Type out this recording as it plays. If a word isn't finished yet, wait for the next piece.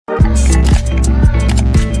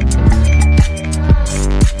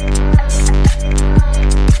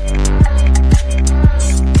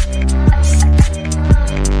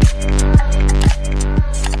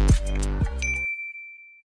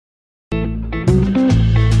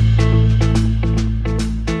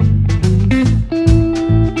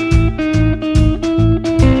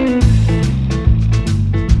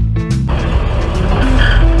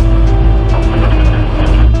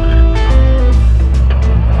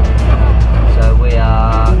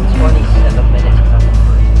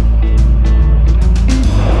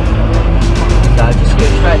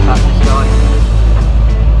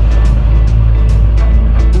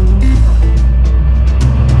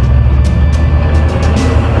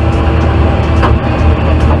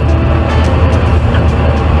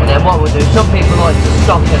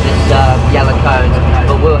cones,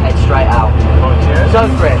 but we'll head straight out. So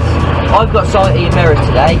Chris, I've got sight of your mirrors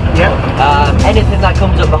today. Anything that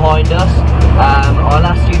comes up behind us, I'll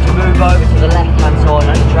ask you to move over to the left hand side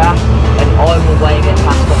of the track and I will wave it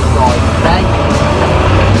past on the right, okay?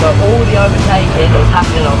 So all the overtaking is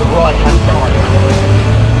happening on the right hand side.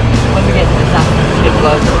 When we get to the second, skip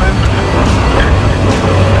close the room.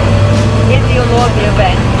 In the unlikely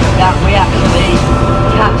event that we actually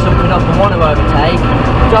catch something up and want to overtake,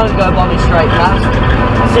 don't go bombing straight past,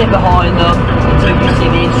 sit behind them until you see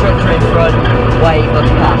the instructor in front wave us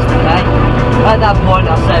past, okay? At that point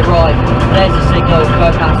I'll say, right, there's the signal,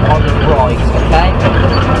 go past on the right, okay?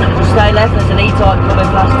 Just stay left, there's an E-type coming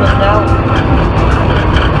past us now.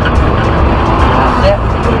 That's it.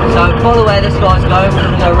 So follow where this guy's going, we're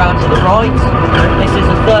going to go around to the right. This is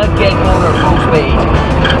a third gear corner at full speed.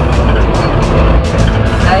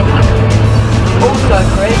 Okay. Also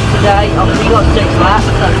Chris, today obviously you got 6 laps,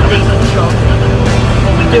 that's a decent chunk.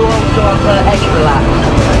 But we do also have extra laps,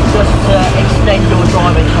 just to extend your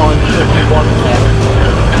driving time should you want to.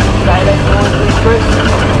 Okay, let's go on please Chris.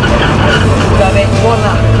 So it's 1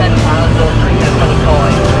 lap for £10 or 3 for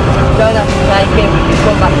 25. Don't have to take it, we can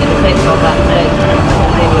come back in the pits on that thing.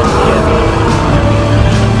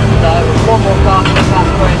 So 1 more car to the pass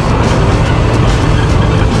Chris.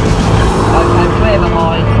 Okay, clear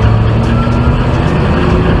behind.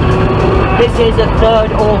 This is a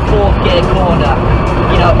 3rd or 4th gear corner.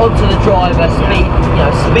 You know, up to the driver, speed,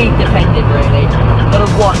 speed dependent really. But of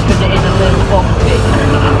one, because it is a little bumpy,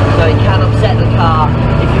 so it can upset the car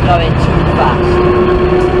if you're going too fast.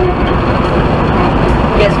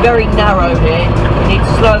 It gets very narrow here. You need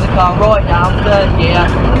to slow the car right down, 3rd gear.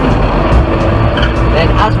 Then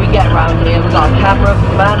as we get around here, we've got a camera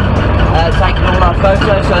man taking all our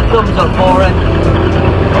photos, so a thumbs up for it.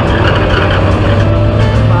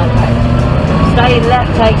 Okay. Staying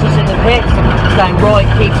left takes us in the pits, staying right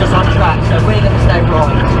keeps us on track, so we're going to stay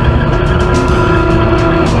right.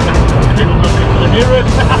 People looking for the mirrors.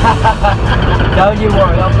 Don't you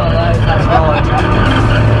worry, I've got those, that's fine.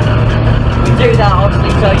 We do that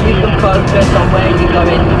obviously so you can focus on where you're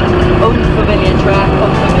going. Unfamiliar track,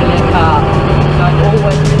 unfamiliar car. So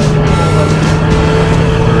always looking forward.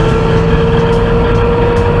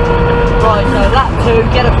 Right, so lap 2,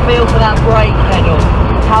 get a feel for that brake pedal.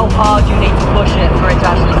 How hard you need to push it for it to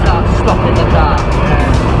actually start stopping the car.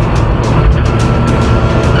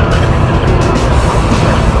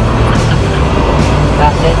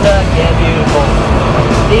 That's it, 3rd gear, beautiful.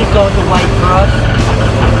 These guys will wait for us.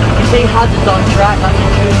 You see hazards on track, that's a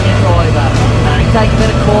junior driver. You take a bit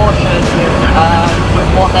of caution with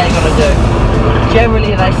what they're going to do.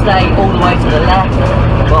 Generally they stay all the way to the left,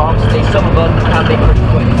 but obviously some of them can be pretty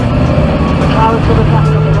quick. McLaren's coming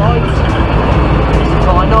past on the right. This is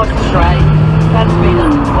fine, nice and straight. Can speed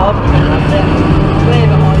up the bob, that's it. Clear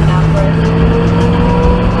behind now, Chris.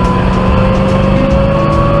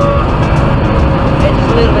 It's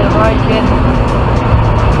just a little bit of braking.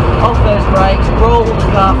 Off those brakes, roll the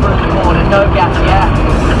car through the corner, no gas yet.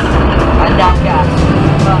 And down gas.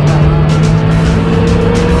 Perfect.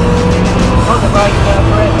 On the brakes now,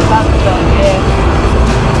 Chris, that's the 3rd gear.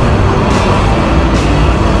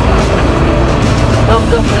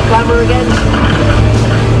 Thumbs up for the camera again.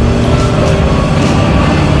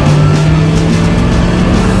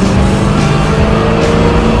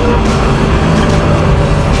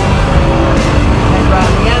 Head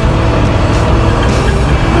round again.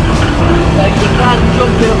 So you can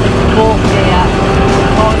jump it up into 4th gear,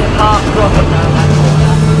 kind of half throttle down that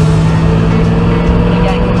corner. And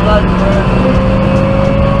again, come close through.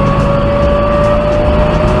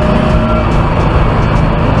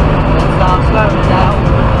 Slowing it down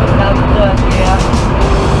to 3rd gear.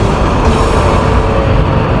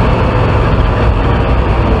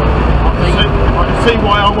 I can see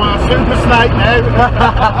why I want a super snake now.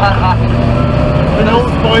 And all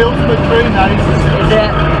spoiled for 3 days. Is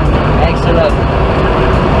it? Excellent.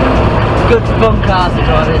 Good fun cars to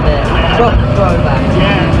drive, isn't it? Proper throwback.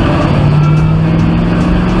 Yeah.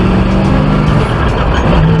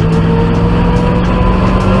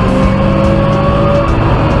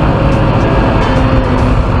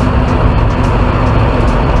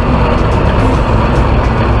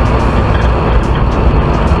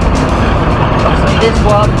 This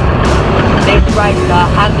one, this race car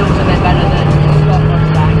handles a bit better than stock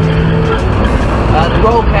Mustang. The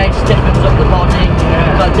roll cage stiffens up the body,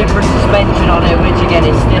 it's got different suspension on it, which again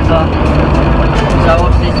is stiffer. So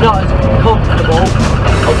obviously it's not as comfortable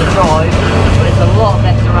on the drive, but it's a lot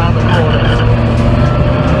better around the corners.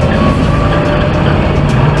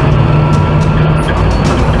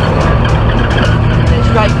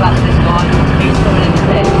 Straight past this guy, he's coming in the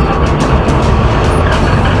pit.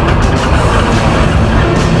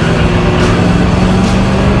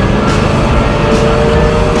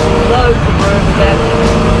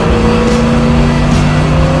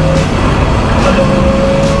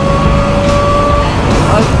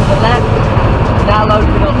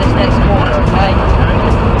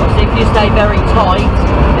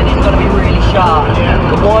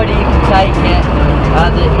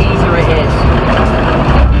 the easier it is.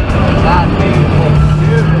 That's beautiful.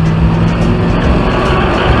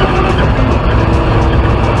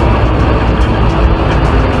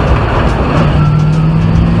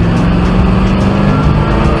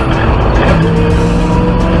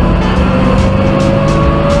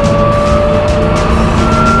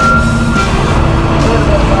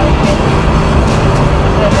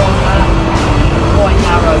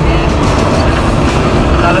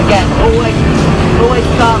 Always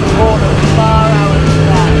start the corner as far out as you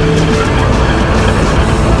can.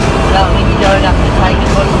 That means you don't have to take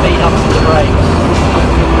as much speed off to the brakes.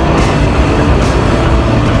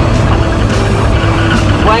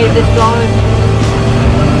 Wave this time.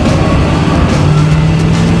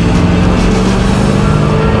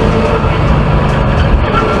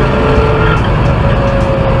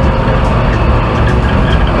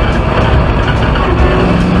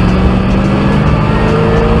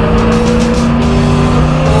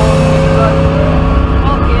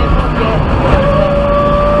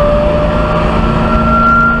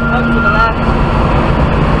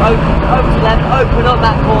 Open up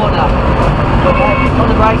that corner. On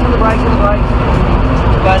the brakes, on the brakes, on the brakes.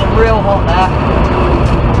 Going real hot there.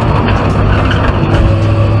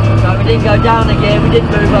 So we didn't go down again, we didn't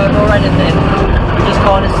move over or anything. We just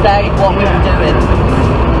kind of stayed what we were doing.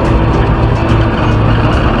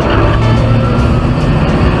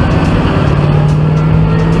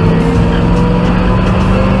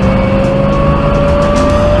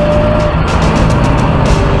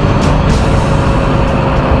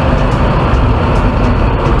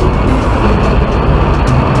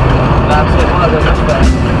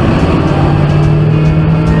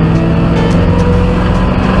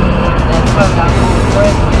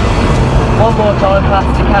 One more time past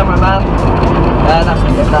the cameraman.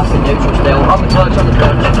 That's the neutral still. On the clutch, on the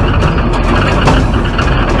clutch.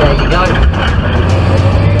 There you go.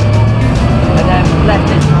 And then left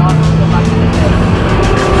this time, come back to the pit.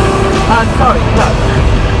 Sorry, no.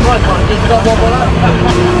 Right one, just got one more up.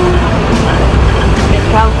 It's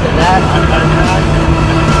counted there.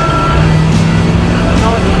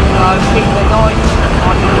 Keep it nice.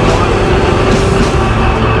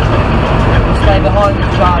 Stay behind the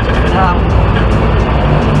charger for now.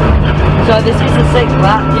 So this is the 6th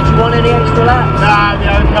lap. Did you want any extra laps? Nah,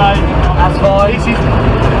 yeah, okay. That's fine. This is...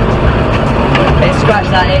 It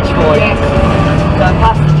scratched that itch for you. Yes. So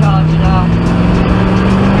pass the charger now.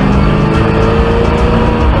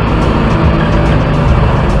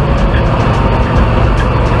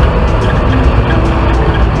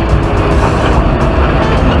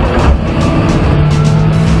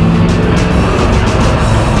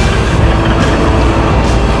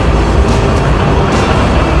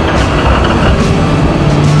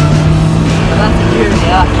 You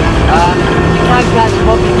can catch them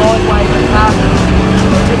up in line way with that.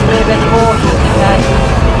 Just be a bit cautious, okay?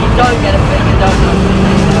 If you don't get a finger, don't touch it.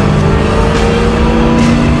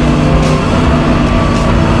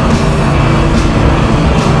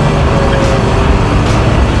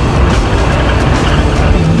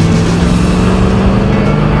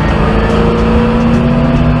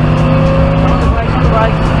 On the brakes, on the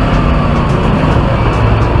brakes.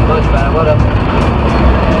 Much better, well done.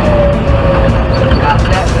 That's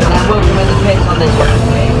it, and then we'll come in the pits on this one,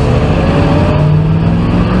 please.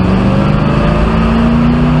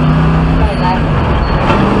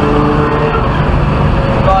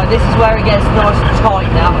 Right, this is where it gets nice and tight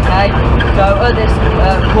now, okay? So at this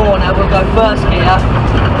corner, we'll go first gear,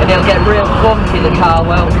 and it'll get real funky, the car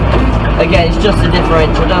will. Again, it's just a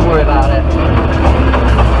differential, don't worry about it.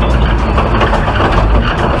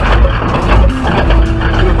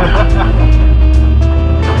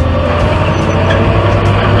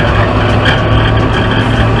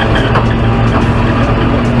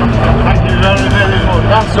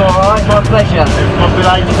 That's alright, my pleasure. It's my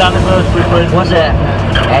belated anniversary present. Was it?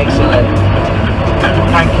 Excellent.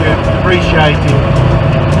 Thank you, appreciate it.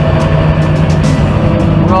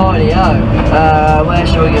 Rightio. Where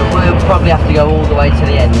shall we go? We'll probably have to go all the way to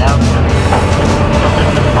the end now.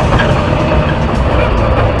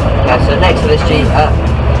 Okay, so next to this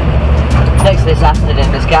next to this Aston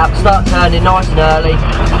in this gap, start turning nice and early.